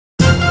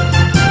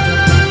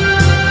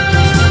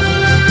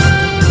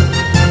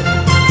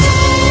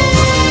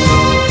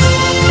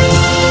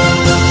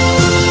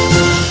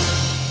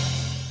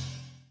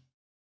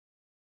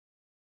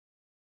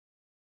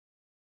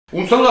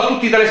Un saluto a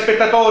tutti i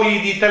telespettatori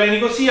di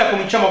TeleNicosia,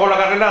 cominciamo con la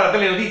carrellata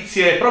delle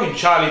notizie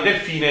provinciali del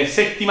fine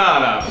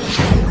settimana.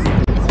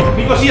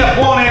 Nicosia,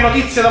 buone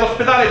notizie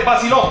dall'ospedale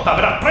Basilotta,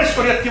 verrà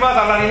presto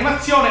riattivata la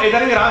rianimazione ed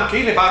arriverà anche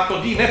il reparto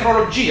di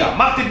nefrologia.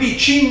 Martedì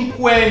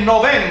 5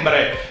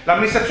 novembre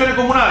l'amministrazione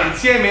comunale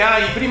insieme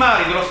ai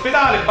primari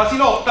dell'ospedale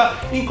Basilotta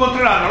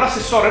incontreranno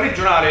l'assessore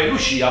regionale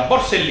Lucia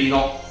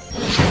Borsellino.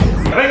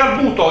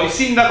 Regalbuto, il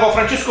sindaco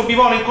Francesco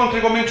Bivone incontra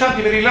i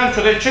commercianti per il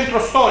lancio del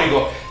centro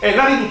storico e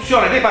la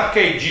riduzione dei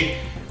parcheggi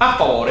a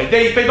favore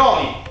dei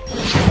pedoni.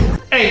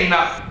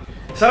 Enna,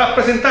 sarà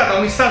presentata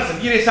un'istanza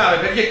di riesame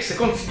per gli ex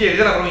consiglieri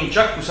della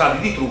provincia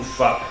accusati di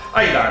truffa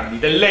ai danni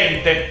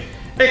dell'ente.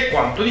 È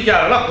quanto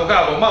dichiara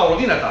l'avvocato Mauro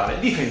Di Natale,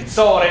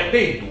 difensore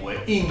dei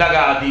due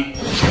indagati.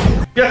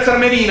 Piazza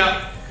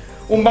Armerina,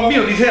 un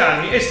bambino di 6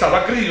 anni è stato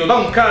aggredito da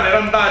un cane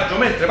randaggio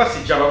mentre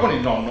passeggiava con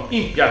il nonno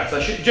in piazza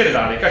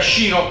Generale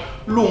Cascino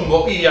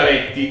lungo i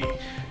vialetti.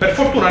 Per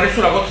fortuna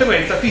nessuna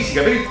conseguenza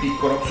fisica per il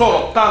piccolo,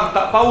 solo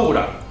tanta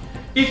paura.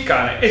 Il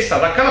cane è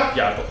stato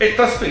accalappiato e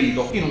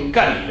trasferito in un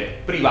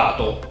canile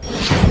privato.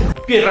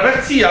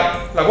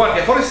 Pietraperzia, la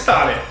Guardia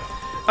Forestale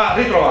ha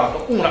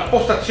ritrovato una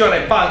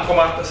postazione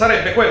bancomat,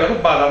 sarebbe quella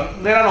rubata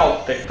nella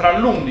notte tra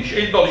l'11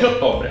 e il 12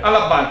 ottobre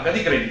alla banca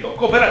di credito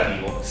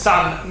cooperativo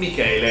San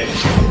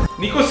Michele.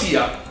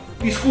 Nicosia,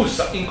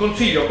 discussa in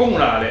consiglio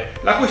comunale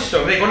la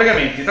questione dei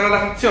collegamenti tra la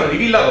frazione di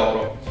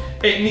Villadoro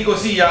e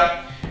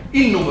Nicosia.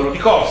 Il numero di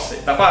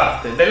corse da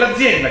parte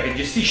dell'azienda che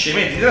gestisce i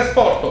mezzi di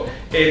trasporto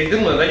è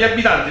ritenuta dagli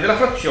abitanti della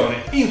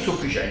frazione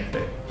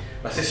insufficiente.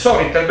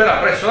 L'assessore interverrà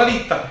presso la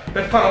ditta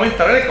per far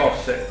aumentare le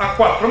corse a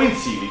 4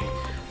 mensili,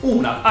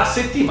 una a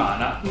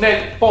settimana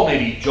nel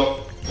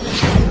pomeriggio.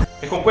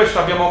 E con questo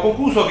abbiamo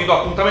concluso, vi do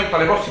appuntamento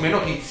alle prossime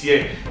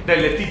notizie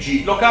del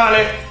TG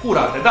locale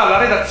curate dalla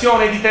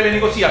redazione di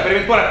TeleNicosia. Per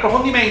eventuali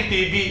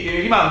approfondimenti vi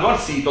rimando al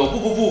sito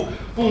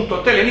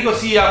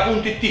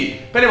www.telenicosia.it.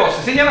 Per le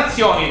vostre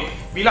segnalazioni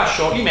vi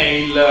lascio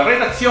l'email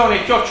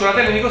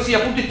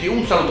redazione@telenicosia.it.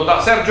 Un saluto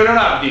da Sergio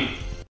Leonardi.